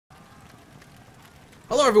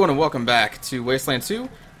Hello everyone and welcome back to Wasteland 2.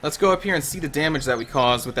 Let's go up here and see the damage that we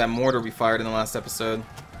caused with that mortar we fired in the last episode.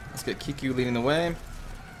 Let's get Kiku leading the way.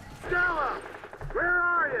 Stella! Where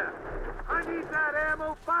are you? I need that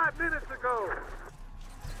ammo 5 minutes ago!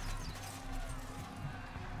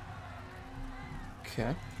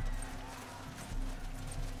 Okay.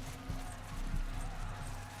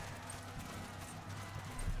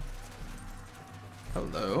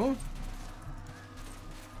 Hello?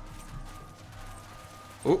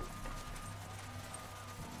 Oh.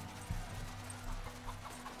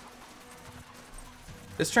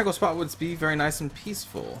 This tranquil spot would be very nice and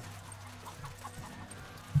peaceful.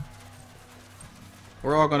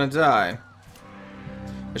 We're all gonna die.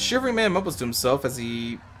 A shivering man mumbles to himself as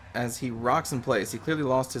he rocks in place. He clearly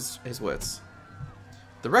lost his wits.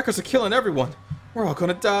 The wreckers are killing everyone. We're all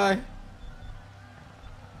gonna die.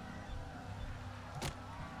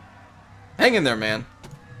 Hang in there, man.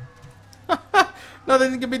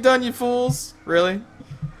 Nothing can be done, you fools. Really?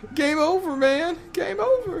 Game over, man. Game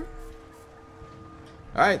over.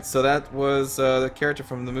 Alright, so that was the character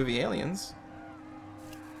from the movie Aliens.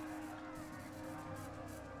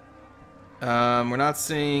 We're not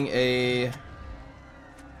seeing a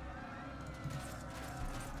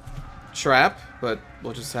trap, but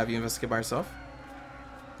we'll just have you investigate by yourself.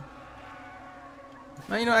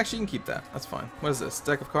 Now, you know, actually you can keep that. That's fine. What is this?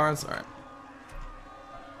 Deck of cards? Alright.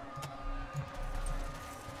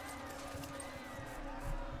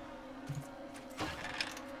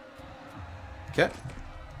 Okay.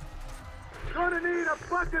 Gonna need a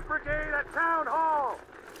bucket brigade at Town Hall!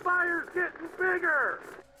 Fire's getting bigger!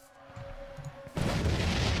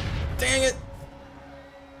 Dang it!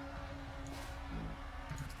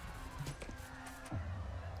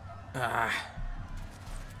 Ah.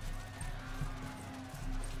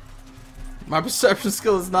 My perception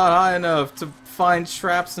skill is not high enough to find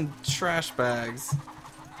traps and trash bags.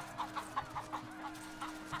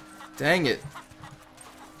 Dang it.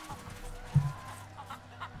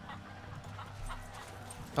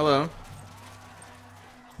 Hello.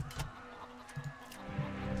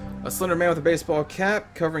 A slender man with a baseball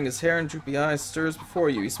cap covering his hair and droopy eyes stirs before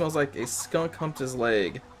you. He smells like a skunk humped his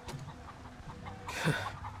leg.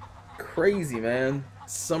 Crazy, man.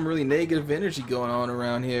 Some really negative energy going on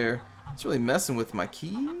around here. It's really messing with my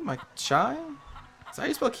ki? My chai? Is that how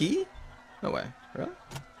you spell ki? No way. Really?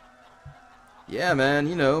 Yeah, man.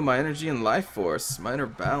 You know, my energy and life force. My inner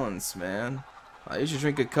balance, man. I usually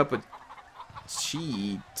drink a cup of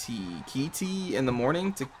ki tea in the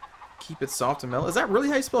morning to keep it soft and mellow. Is that really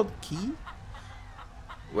how you spell ki?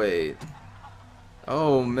 Wait.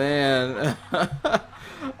 Oh man.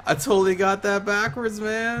 I totally got that backwards,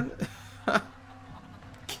 man.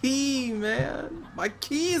 Key, man. My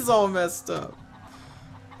key is all messed up.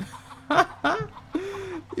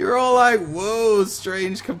 You're all like, whoa,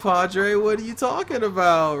 strange compadre, what are you talking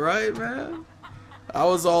about, right, man? I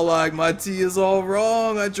was all like, my tea is all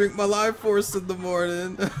wrong. I drink my life force in the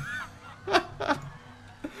morning.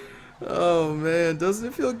 Oh, man. Doesn't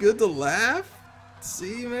it feel good to laugh?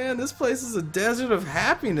 See, man, this place is a desert of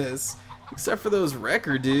happiness. Except for those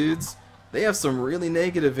wrecker dudes. They have some really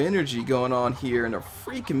negative energy going on here, and they're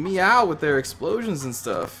freaking me out with their explosions and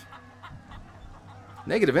stuff.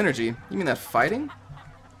 Negative energy? You mean that fighting?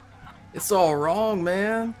 It's all wrong,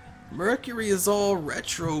 man. Mercury is all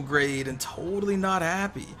retrograde and totally not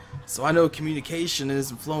happy. So I know communication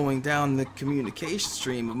isn't flowing down the communication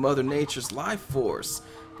stream of Mother Nature's life force.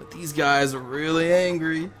 But these guys are really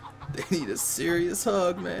angry. They need a serious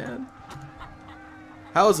hug, man.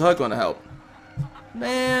 How is a hug going to help?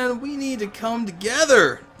 Man, we need to come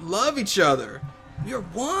together. Love each other. We are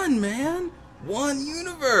one, man. One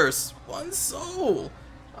universe. One soul.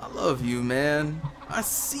 I love you, man. I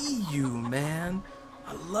see you, man.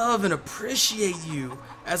 I love and appreciate you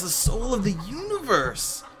as a soul of the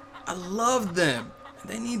universe. I love them, and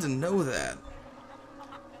they need to know that.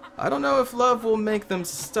 I don't know if love will make them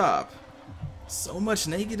stop. So much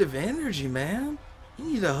negative energy, man. You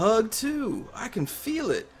need a hug too. I can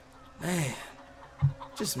feel it. Man,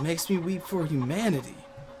 it just makes me weep for humanity.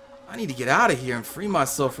 I need to get out of here and free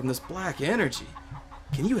myself from this black energy.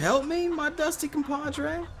 Can you help me, my dusty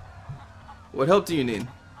compadre? What help do you need?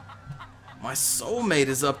 My soulmate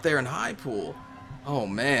is up there in High Pool. Oh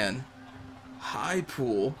man. High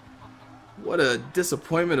Pool. What a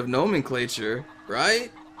disappointment of nomenclature,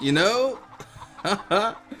 right? You know?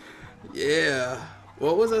 Yeah.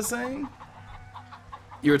 What was I saying?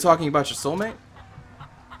 You were talking about your soulmate?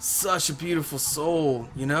 Such a beautiful soul,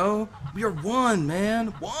 you know? We are one, man.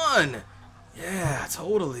 One! Yeah,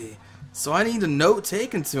 totally. So I need a note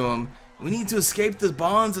taken to him. We need to escape the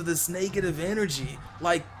bonds of this negative energy.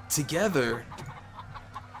 Like, together.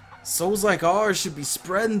 Souls like ours should be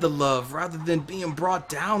spreading the love rather than being brought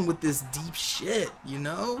down with this deep shit, you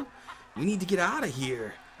know? We need to get out of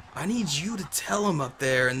here. I need you to tell him up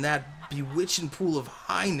there in that bewitching pool of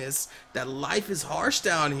highness that life is harsh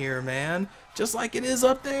down here, man. Just like it is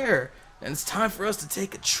up there. And it's time for us to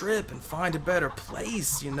take a trip and find a better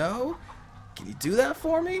place, you know? Can you do that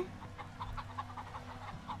for me?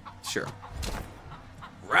 Sure.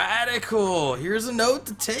 Radical! Here's a note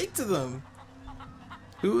to take to them.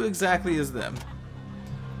 Who exactly is them?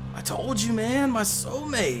 I told you, man, my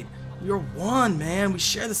soulmate. You're one, man. We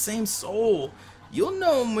share the same soul. You'll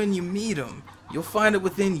know him when you meet him. You'll find it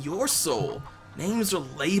within your soul. Names are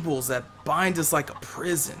labels that bind us like a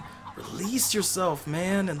prison. Release yourself,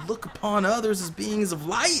 man, and look upon others as beings of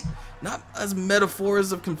light, not as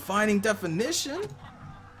metaphors of confining definition.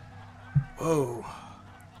 Whoa.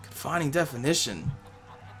 Confining definition.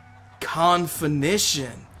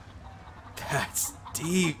 Confinition. That's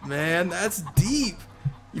deep, man. That's deep.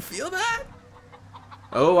 You feel that?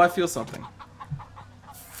 Oh, I feel something.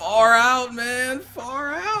 Far out, man.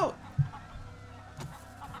 Far out.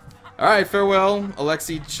 Alright, farewell,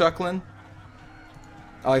 Alexei Chucklin.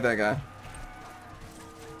 I like that guy.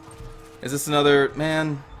 Is this another...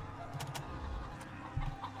 man?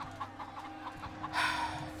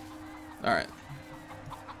 Alright.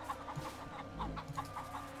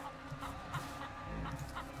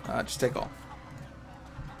 Just take all.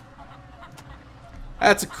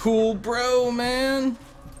 That's a cool bro, man.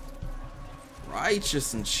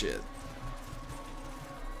 Righteous and shit.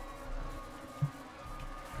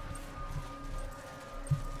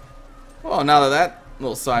 Well, now that that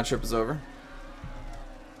little side trip is over.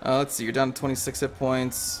 Let's see, you're down to 26 hit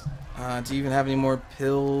points. Do you even have any more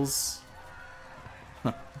pills?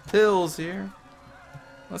 Pills here.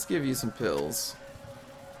 Let's give you some pills.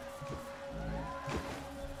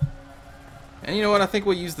 And you know what? I think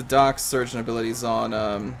we'll use the Doc's surgeon abilities on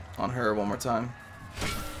her one more time.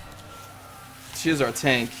 She is our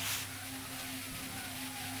tank.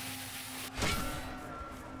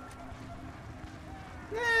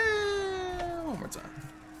 One more time.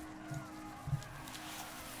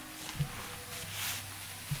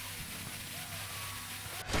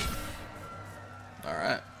 All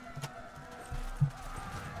right.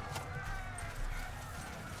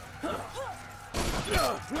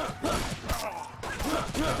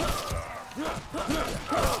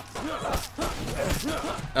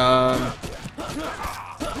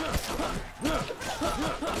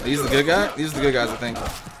 These are the good guys? These are the good guys, I think.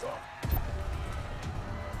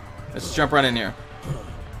 Let's just jump right in here.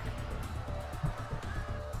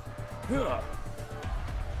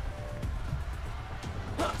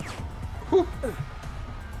 Whew.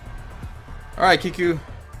 Alright, Kiku.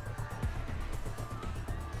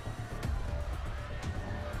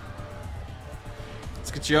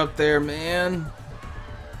 Let's get you up there, man.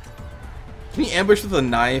 Can you ambush with a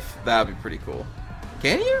knife? That would be pretty cool.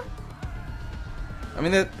 Can you? I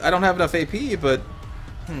mean, I don't have enough AP, but...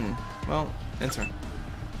 well, enter.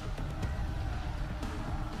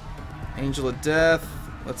 Angel of Death.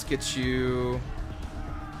 Let's get you...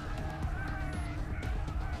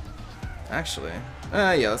 Actually...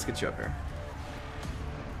 yeah, let's get you up here.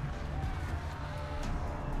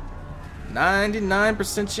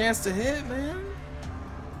 99% chance to hit, man.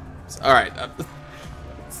 Alright.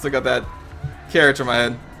 Still got that character in my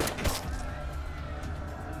head.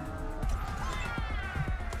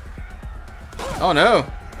 Oh no!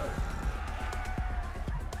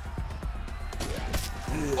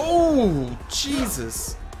 Oh,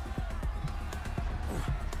 Jesus!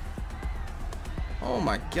 Oh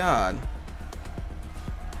my God!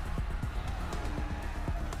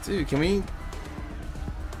 Dude, can we?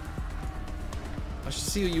 I should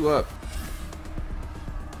seal you up.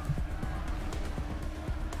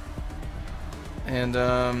 And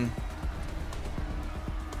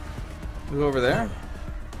move over there.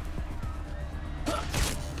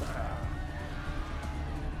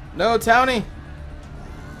 No, Townie!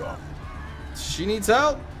 She needs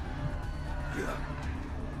help!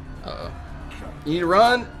 Uh-oh. You need to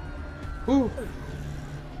run? Woo!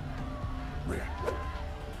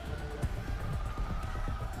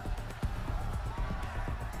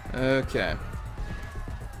 Okay.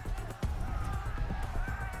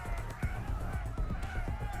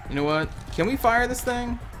 You know what? Can we fire this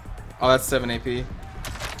thing? Oh, that's 7 AP.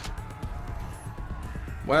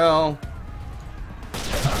 Well...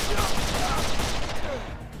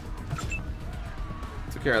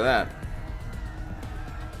 took care of that.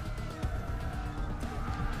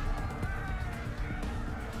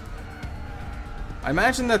 I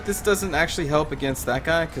imagine that this doesn't actually help against that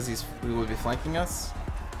guy because he will be flanking us.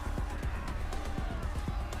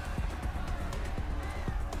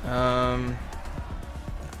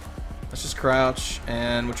 Let's just crouch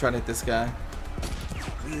and we'll try to hit this guy.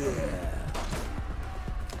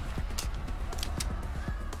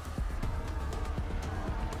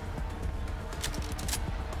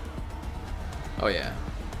 Oh yeah.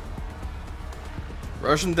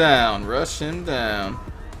 Rush him down. Rush him down.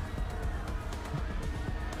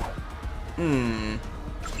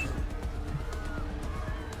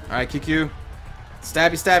 Alright, QQ.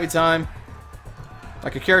 Stabby stabby time.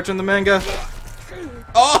 Like a character in the manga.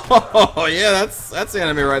 Oh yeah, that's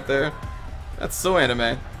anime right there. That's so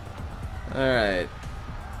anime. Alright.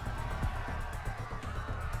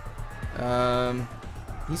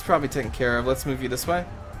 He's probably taken care of. Let's move you this way.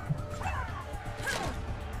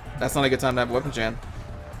 That's not a good time to have a weapon jam.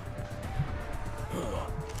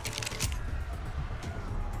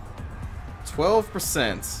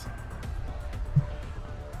 %.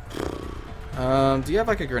 Do you have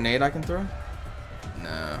like a grenade I can throw?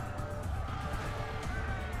 No.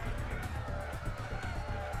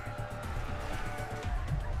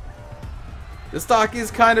 This dock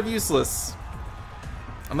is kind of useless.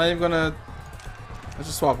 I'm not even gonna... Let's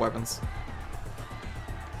just swap weapons.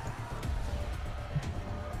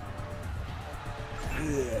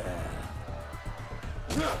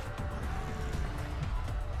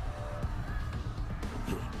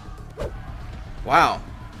 Wow.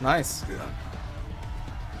 Nice.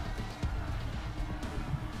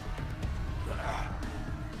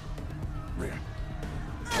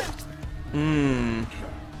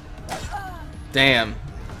 Damn.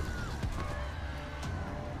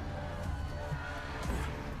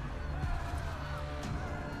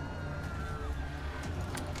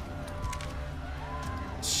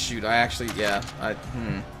 Shoot, I actually, yeah,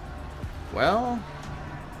 well,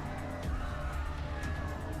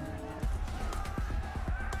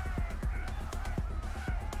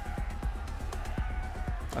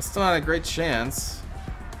 that's still not a great chance.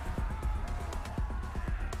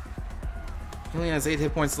 He only has 8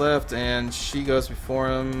 hit points left, and she goes before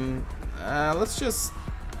him. Let's just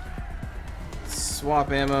swap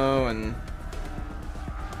ammo and...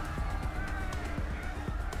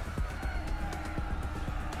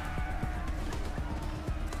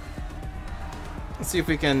 Let's see if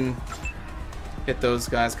we can hit those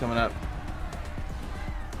guys coming up.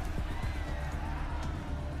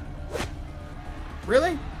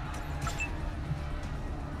 Really?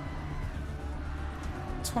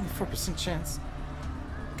 24% chance.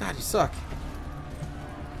 God, you suck.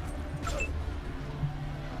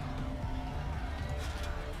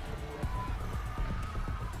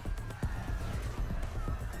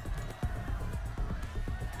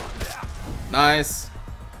 Nice.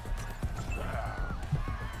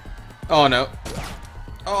 Oh no.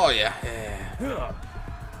 Oh yeah.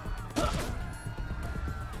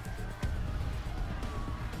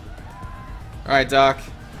 Alright, Doc.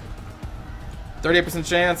 38%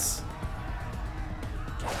 chance.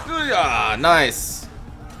 Ah, nice.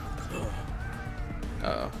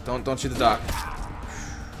 Uh-oh. Don't shoot the Doc.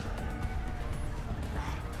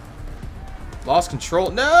 Lost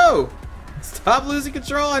control. No! Stop losing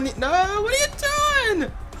control. I need... No! What are you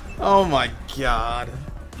doing? Oh my god.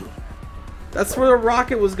 That's where the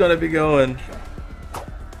rocket was gonna be going.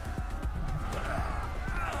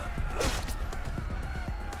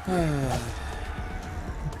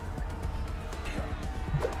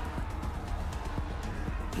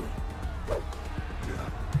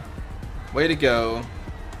 Way to go.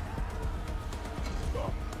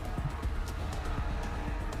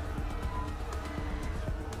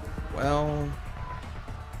 Well,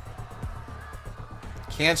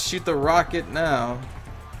 can't shoot the rocket now.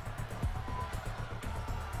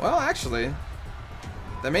 Well, actually,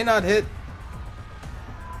 that may not hit.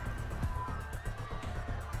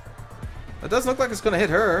 That doesn't look like it's gonna hit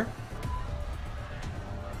her.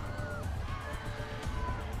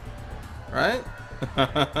 Right?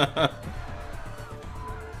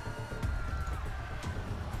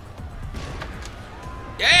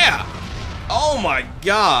 Yeah! Oh my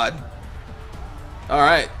god!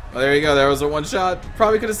 Alright, well, there you go. There was a one shot.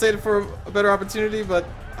 Probably could have saved it for a better opportunity, but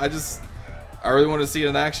I really wanted to see it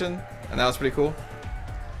in action, and that was pretty cool.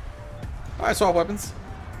 Alright, swap weapons.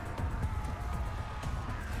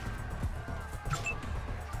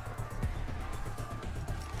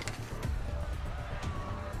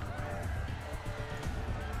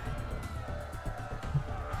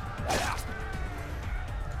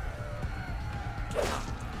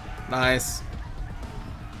 Nice.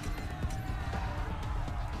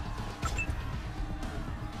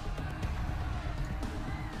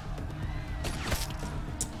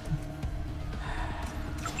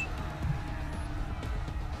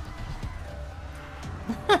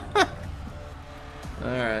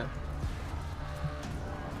 Alright.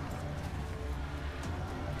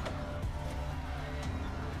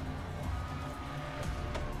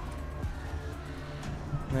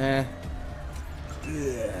 Nah.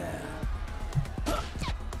 Yeah.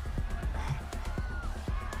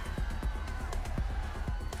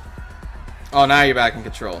 Oh, now you're back in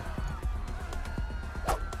control.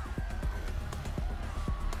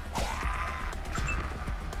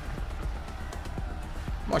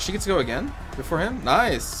 Oh, she gets to go again before him?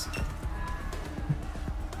 Nice.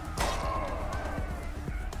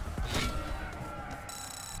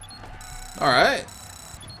 Alright.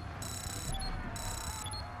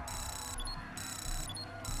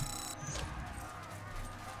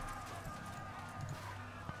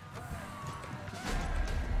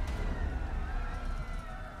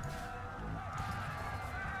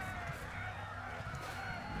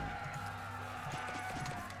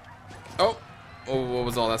 Oh. Oh, what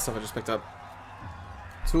was all that stuff I just picked up?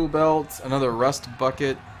 Tool belt, another rust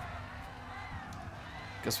bucket.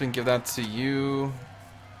 Guess we can give that to you.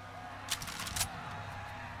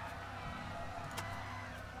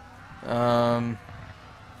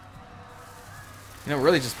 You know,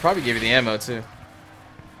 really just probably gave you the ammo too.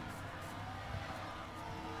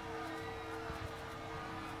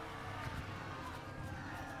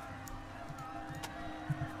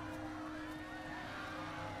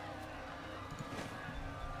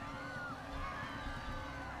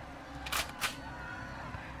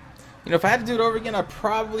 You know, if I had to do it over again, I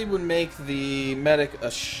probably would make the medic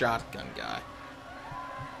a shotgun guy.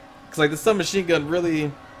 Because, like, the submachine gun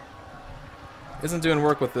really isn't doing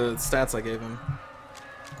work with the stats I gave him.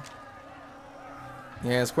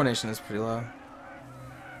 Yeah, his coordination is pretty low.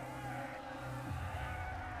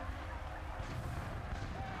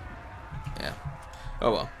 Yeah.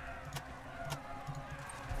 Oh well.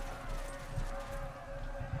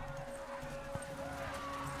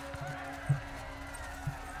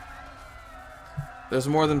 There's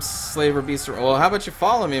more than slaver beasts. Well, how about you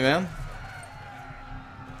follow me, man?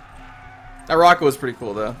 That rocket was pretty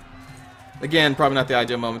cool, though. Again, probably not the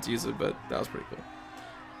ideal moment to use it, but that was pretty cool.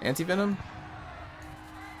 Anti-venom?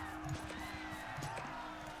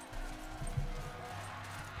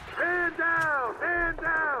 Man down! Man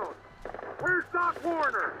down! Where's Doc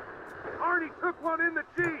Warner? Arnie took one in the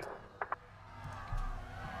Jeep.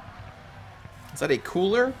 Is that a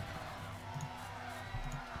cooler?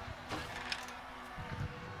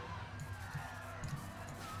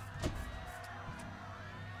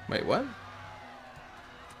 Wait, what?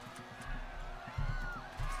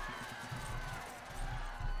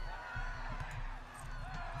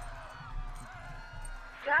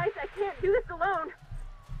 Guys, I can't do this alone.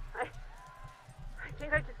 I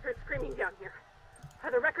think I just heard screaming down here.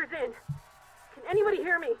 Are the wreckers in? Can anybody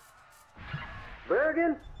hear me?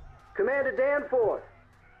 Bergen? Commander Danforth.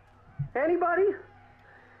 Anybody?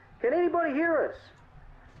 Can anybody hear us?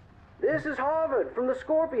 This is Harvard from the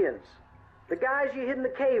Scorpions. The guys you hid in the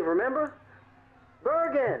cave, remember?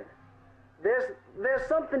 Bergen! There's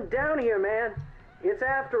something down here, man. It's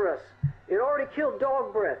after us. It already killed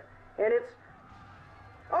Dog Breath. And it's...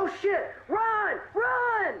 Oh shit! Run!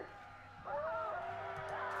 Run!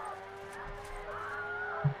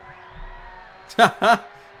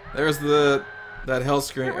 There's that hell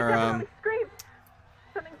scream or Scream!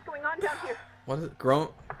 Something's going on down here. what is it? Groan?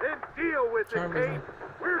 Then deal with it, Kate.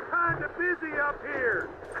 We're kinda busy up here.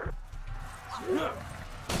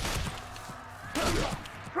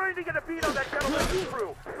 Trying to get a beat on that gentleman's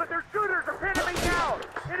crew, but their shooters are pinning me down.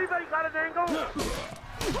 Anybody got an angle?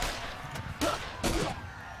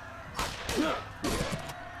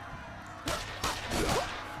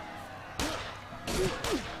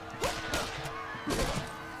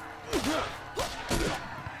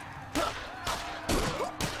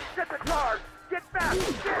 Get the charge! Get back!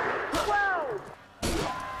 Get 12!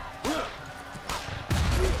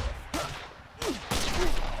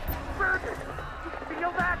 Bergen! You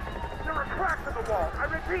feel that? There are cracks in the wall. I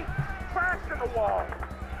repeat, cracks in the wall.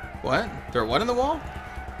 What? There what in the wall?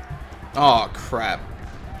 Oh crap.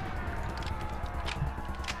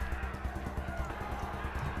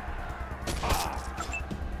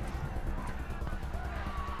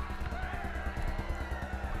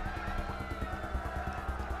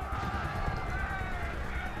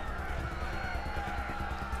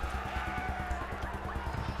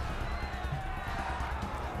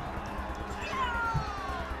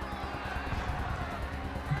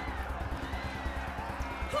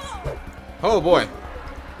 Oh boy.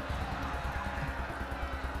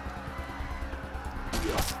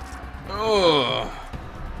 Oh.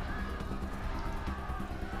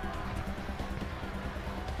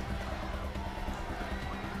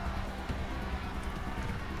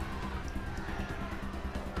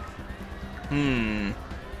 Hmm.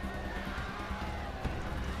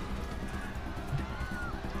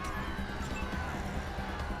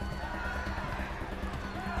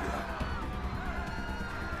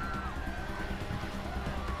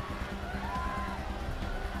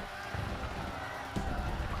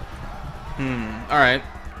 Alright.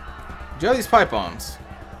 Do you have these pipe bombs?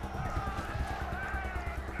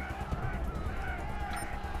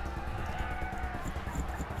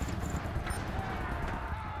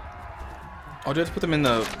 Oh, do you have to put them in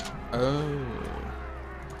the... Oh.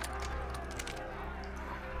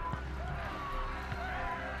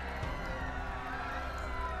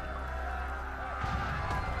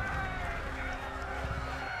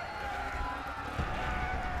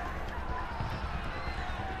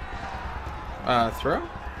 Throw?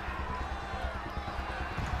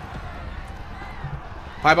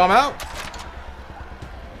 Pipe bomb out?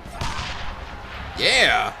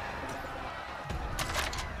 Yeah!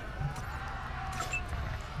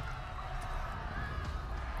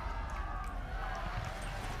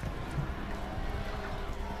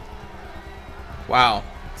 Wow.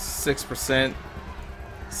 6%.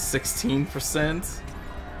 16%.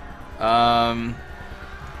 Are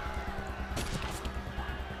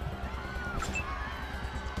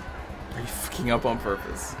you fucking up on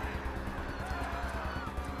purpose?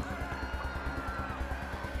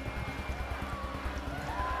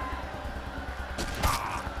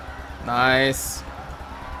 Nice.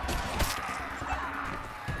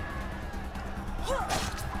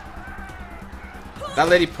 That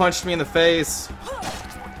lady punched me in the face.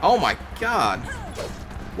 Oh my god.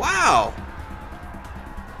 Wow.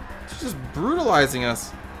 She's just brutalizing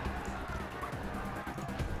us.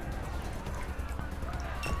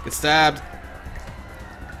 Get stabbed.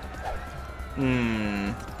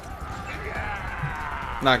 Hmm.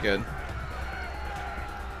 Not good.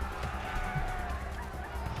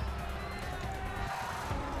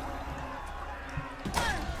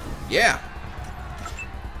 Yeah.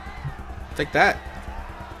 Take that.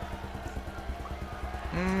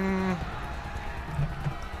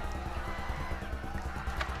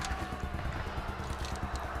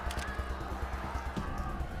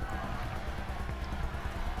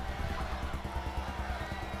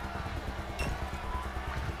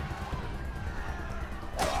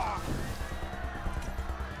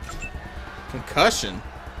 Concussion?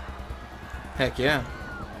 Heck yeah.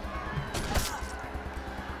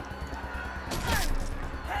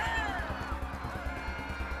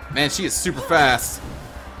 Man, she is super fast.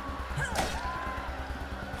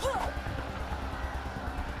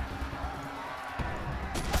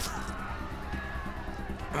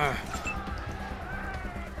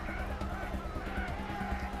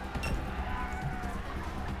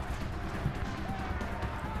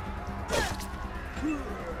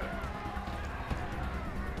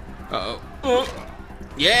 Uh-oh.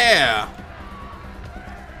 Yeah!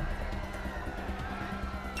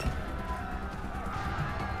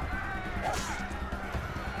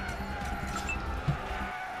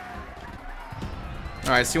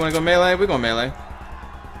 Alright, so you wanna go melee? We go melee.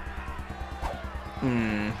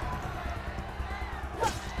 Hmm.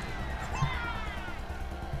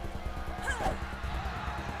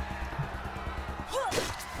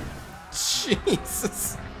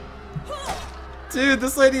 Jesus. Dude,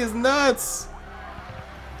 this lady is nuts.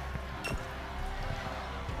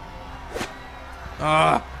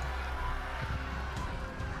 Ah.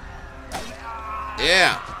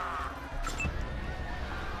 Yeah.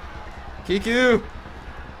 Kiku.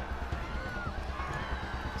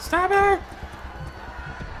 Stop her.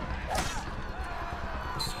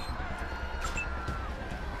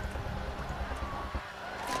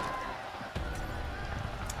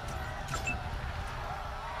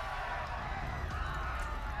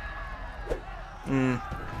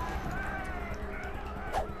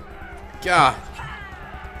 God.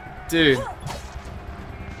 Dude.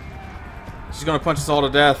 She's gonna punch us all to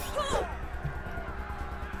death.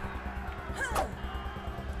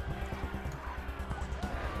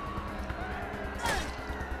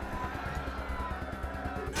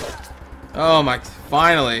 Oh my,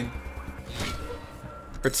 finally.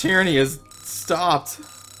 Her tyranny has stopped.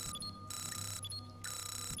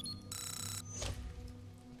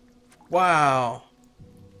 Wow.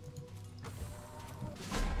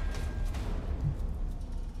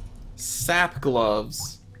 Sap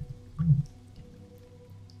gloves.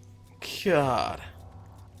 God.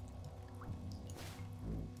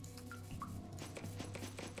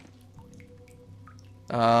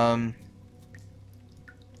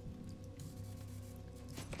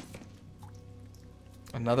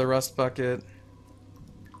 Another rust bucket.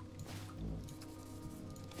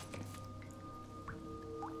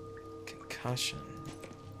 Concussion.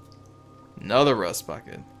 Another rust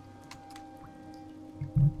bucket.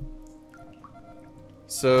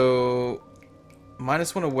 So,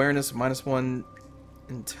 -1 awareness, -1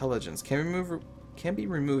 intelligence. Can be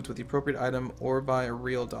removed with the appropriate item or by a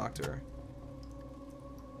real doctor.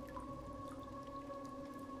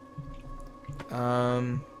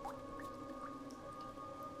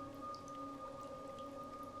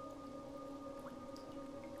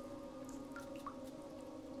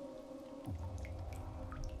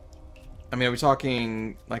 I mean, are we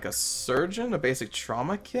talking like a surgeon, a basic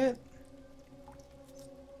trauma kit?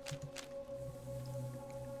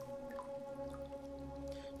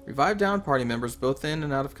 Revive down party members both in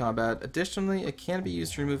and out of combat. Additionally, it can be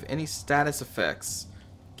used to remove any status effects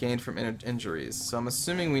gained from injuries. So I'm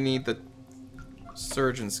assuming we need the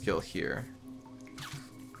surgeon skill here.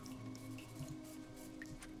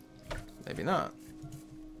 Maybe not.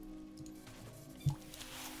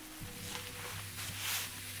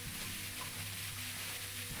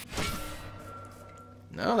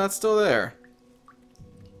 No, that's still there.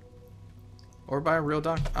 Or by a real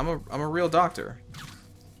doctor. I'm a real doctor.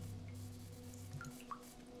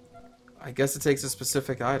 I guess it takes a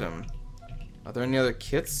specific item. Are there any other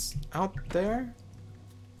kits out there?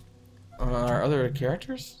 Are other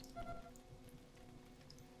characters?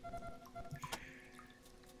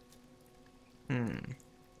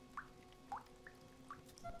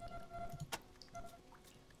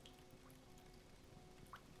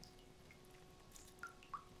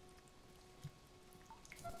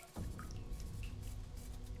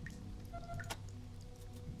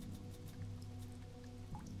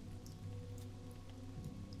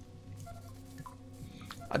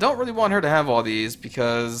 I don't really want her to have all these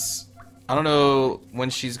because I don't know when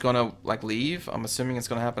she's gonna like leave. I'm assuming it's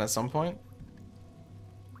gonna happen at some point.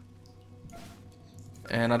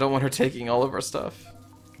 And I don't want her taking all of our stuff.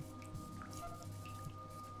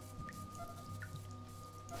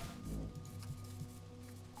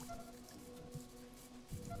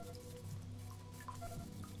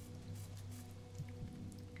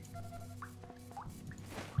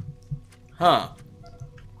 Huh.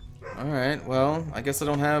 Alright, well, I guess I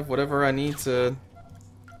don't have whatever I need to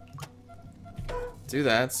do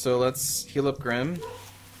that, so let's heal up Grim.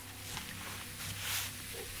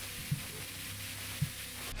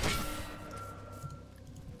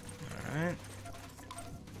 Alright.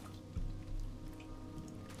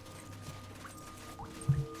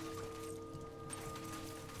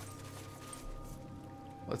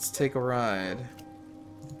 Let's take a ride.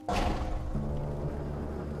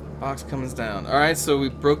 Box comes down. Alright, so we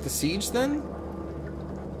broke the siege then?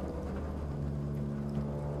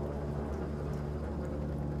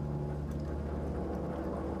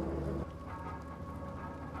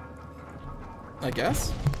 I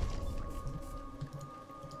guess.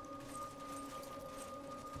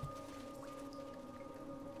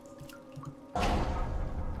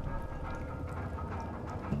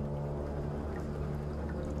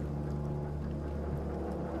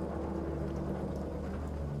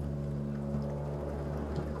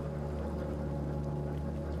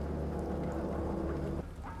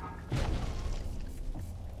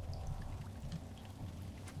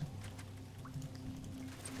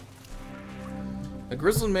 A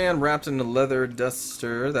grizzled man wrapped in a leather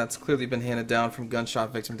duster that's clearly been handed down from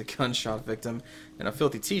gunshot victim to gunshot victim, and a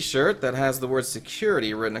filthy t-shirt that has the word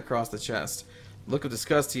security written across the chest. The look of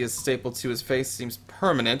disgust he has stapled to his face seems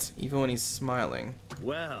permanent, even when he's smiling.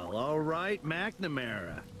 Well, all right,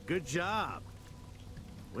 McNamara. Good job.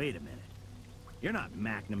 Wait a minute. You're not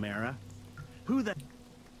McNamara. Who the...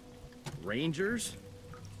 Rangers?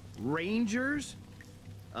 Rangers?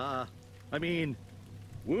 I mean...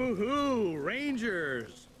 Woohoo!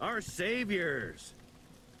 Rangers! Our saviors!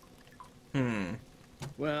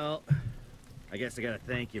 Well, I guess I gotta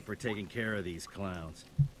thank you for taking care of these clowns.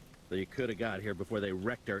 Though you could have got here before they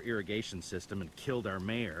wrecked our irrigation system and killed our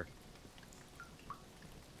mayor.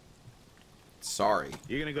 Sorry.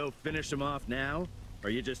 You gonna go finish them off now? Or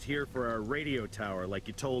are you just here for our radio tower like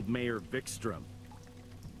you told Mayor Vikstrom?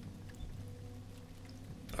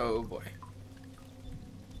 Oh boy.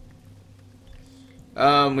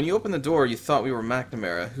 When you opened the door, you thought we were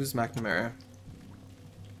McNamara. Who's McNamara?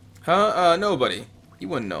 Huh? Nobody. You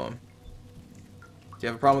wouldn't know him. Do you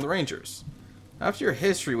have a problem with the Rangers? After your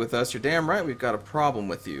history with us, you're damn right we've got a problem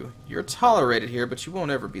with you. You're tolerated here, but you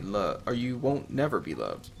won't ever be loved. Or you won't never be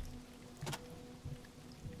loved.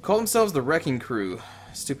 Call themselves the Wrecking Crew.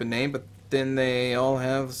 Stupid name, but then they all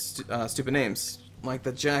have stupid names. Like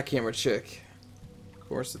the jackhammer chick. Of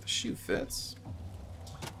course, if the shoe fits.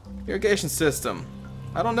 Irrigation system.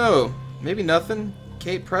 I don't know. Maybe nothing.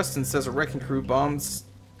 Kate Preston says a Wrecking Crew bombs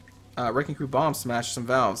wrecking crew bomb smashed some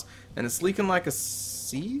valves, and it's leaking like a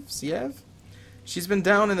sieve? She's been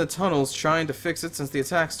down in the tunnels trying to fix it since the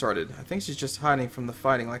attack started. I think she's just hiding from the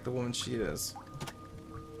fighting like the woman she is.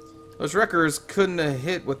 Those wreckers couldn't have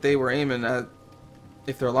hit what they were aiming at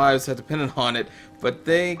if their lives had depended on it, but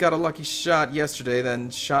they got a lucky shot yesterday, then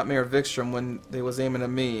shot Mayor Vikstrom when they was aiming at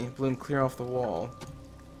me. Blew him clear off the wall.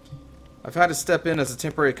 I've had to step in as a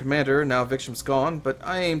temporary commander, now Vikstrom's gone, but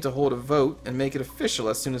I aim to hold a vote and make it official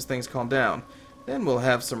as soon as things calm down. Then we'll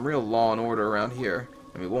have some real law and order around here,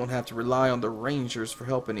 and we won't have to rely on the Rangers for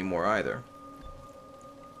help anymore either.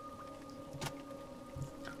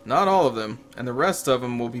 Not all of them, and the rest of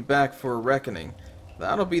them will be back for a reckoning.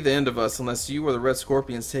 That'll be the end of us unless you or the Red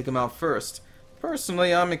Scorpions take them out first.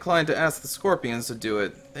 Personally, I'm inclined to ask the Scorpions to do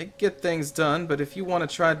it. They get things done, but if you want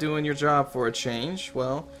to try doing your job for a change,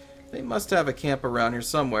 well, they must have a camp around here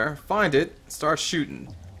somewhere. Find it, start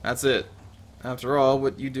shooting. That's it. After all,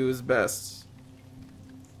 what you do is best.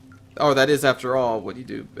 Oh, that is after all what you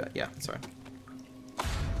do. Yeah, sorry.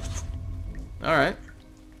 Alright.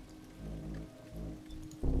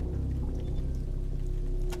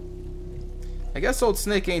 I guess old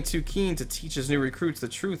Snake ain't too keen to teach his new recruits the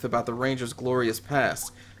truth about the Rangers' glorious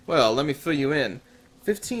past. Well, let me fill you in.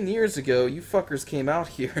 15 years ago, you fuckers came out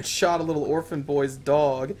here and shot a little orphan boy's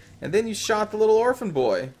dog, and then you shot the little orphan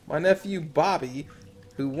boy, my nephew Bobby,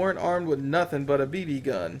 who weren't armed with nothing but a BB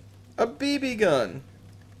gun. A BB gun!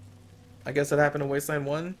 I guess that happened in Wasteland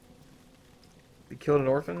 1? They killed an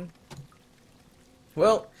orphan?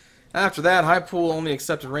 Well, after that, High Pool only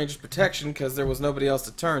accepted Rangers protection because there was nobody else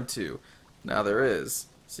to turn to. Now there is.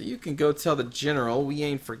 So you can go tell the General we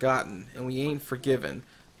ain't forgotten, and we ain't forgiven.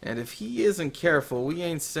 And if he isn't careful, we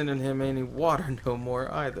ain't sending him any water no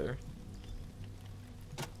more either.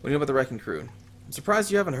 What do you know about the Wrecking Crew? I'm surprised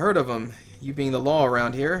you haven't heard of them, you being the law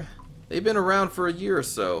around here. They've been around for a year or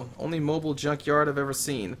so. Only mobile junkyard I've ever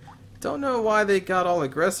seen. Don't know why they got all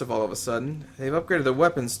aggressive all of a sudden. They've upgraded their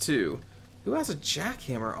weapons too. Who has a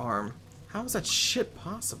jackhammer arm? How is that shit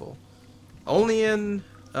possible? Only in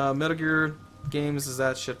Metal Gear games is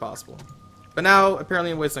that shit possible. But now, apparently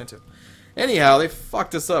in Wasteland 2. Anyhow, they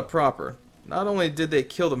fucked us up proper. Not only did they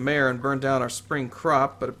kill the mayor and burn down our spring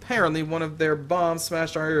crop, but apparently one of their bombs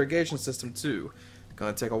smashed our irrigation system too.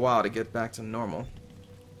 Gonna take a while to get back to normal.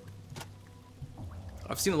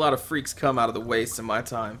 I've seen a lot of freaks come out of the waste in my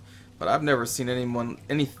time, but I've never seen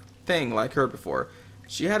anything like her before.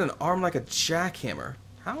 She had an arm like a jackhammer.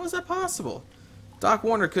 How is that possible? Doc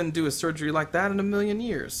Warner couldn't do a surgery like that in a million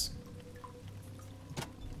years.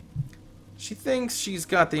 She thinks she's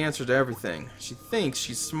got the answer to everything. She thinks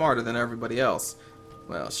she's smarter than everybody else.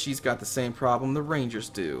 Well, she's got the same problem the Rangers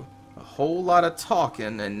do. A whole lot of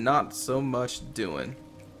talking and not so much doing.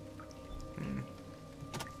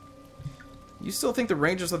 You still think the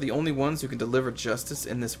Rangers are the only ones who can deliver justice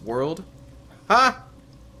in this world? Ha!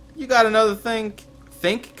 You got another think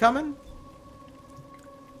coming?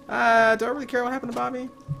 Do I really care what happened to Bobby?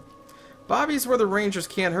 Bobby's where the Rangers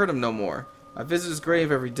can't hurt him no more. I visit his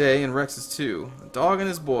grave every day, and Rex's too. A dog and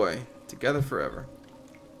his boy. Together forever.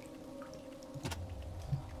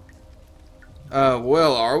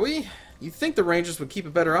 Well, are we? You'd think the Rangers would keep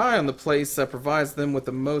a better eye on the place that provides them with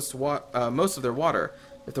the most of their water.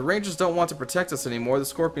 If the Rangers don't want to protect us anymore, the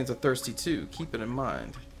Scorpions are thirsty too. Keep it in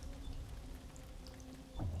mind.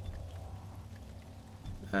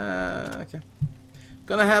 Okay.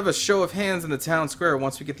 Gonna have a show of hands in the town square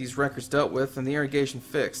once we get these wreckers dealt with and the irrigation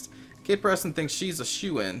fixed. Kate Preston thinks she's a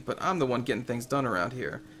shoo-in, but I'm the one getting things done around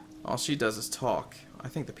here. All she does is talk. I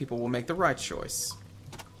think the people will make the right choice.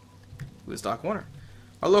 Who is Doc Warner?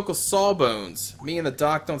 Our local Sawbones. Me and the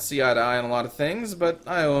Doc don't see eye to eye on a lot of things, but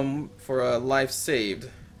I owe him for a life saved,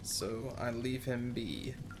 so I leave him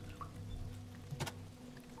be.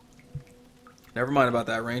 Never mind about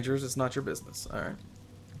that, Rangers. It's not your business. Alright.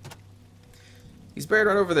 He's buried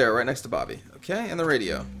right over there, right next to Bobby. Okay, and the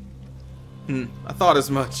radio. I thought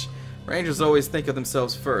as much. Rangers always think of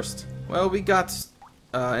themselves first. Well, we got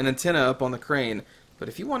an antenna up on the crane, but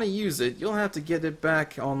if you want to use it, you'll have to get it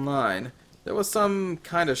back online. There was some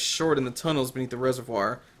kind of short in the tunnels beneath the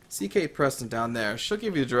reservoir. See Kate Preston down there. She'll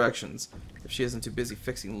give you the directions, if she isn't too busy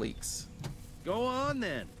fixing leaks. Go on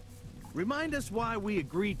then. Remind us why we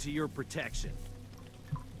agreed to your protection.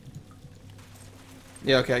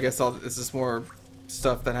 Yeah, okay, I guess this is more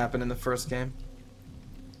stuff that happened in the first game.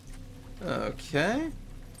 Okay.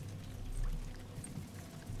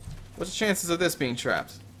 What's the chances of this being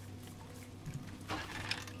trapped?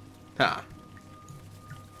 Ha.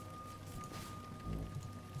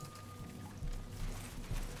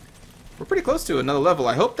 We're pretty close to another level.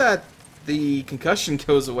 I hope that the concussion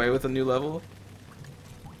goes away with a new level.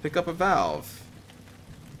 Pick up a valve.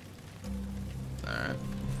 Alright.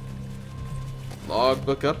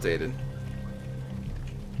 Logbook updated.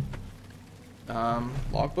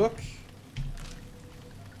 Logbook?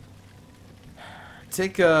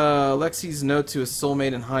 Take Lexi's note to a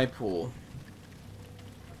soulmate in High Pool.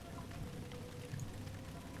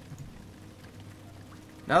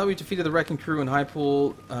 Now that we've defeated the wrecking crew in High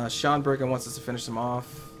Pool, Schonbergen wants us to finish them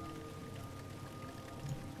off.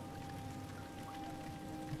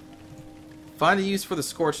 Find a use for the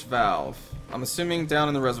scorched valve. I'm assuming down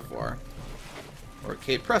in the reservoir. Where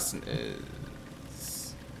Kate Preston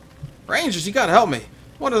is. Rangers, you gotta help me!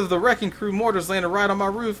 One of the wrecking crew mortars landed right on my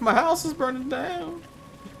roof. My house is burning down.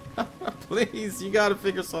 Please, you gotta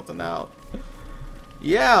figure something out.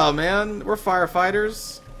 Yeah, man, we're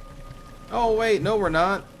firefighters. Oh, wait, no, we're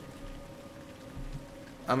not.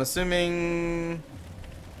 I'm assuming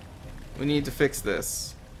we need to fix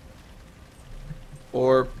this.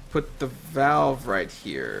 Or put the valve right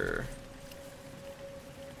here.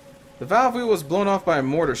 The valve wheel was blown off by a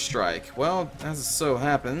mortar strike. Well, as it so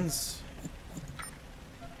happens.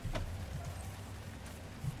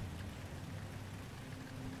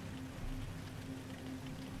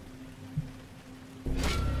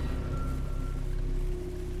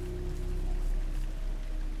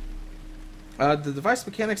 The device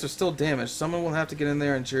mechanics are still damaged. Someone will have to get in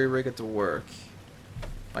there and jerry-rig it to work.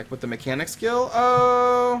 Like with the mechanic skill?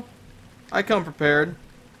 Oh! I come prepared.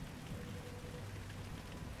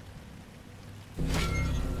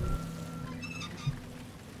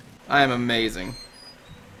 I am amazing.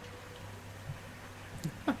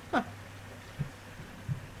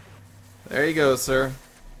 There you go, sir.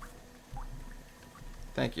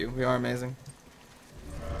 Thank you. We are amazing.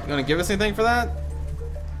 You gonna give us anything for that?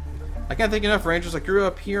 I can't thank you enough, Rangers. I grew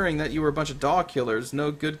up hearing that you were a bunch of dog killers.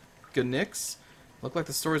 No good nicks. Look like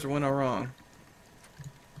the stories went all wrong.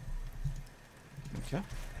 Okay.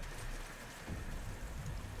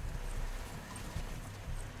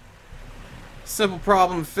 Simple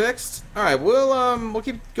problem fixed. Alright, we'll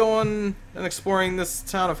keep going and exploring this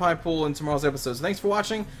town of High Pool in tomorrow's episodes. Thanks for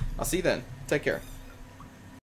watching. I'll see you then. Take care.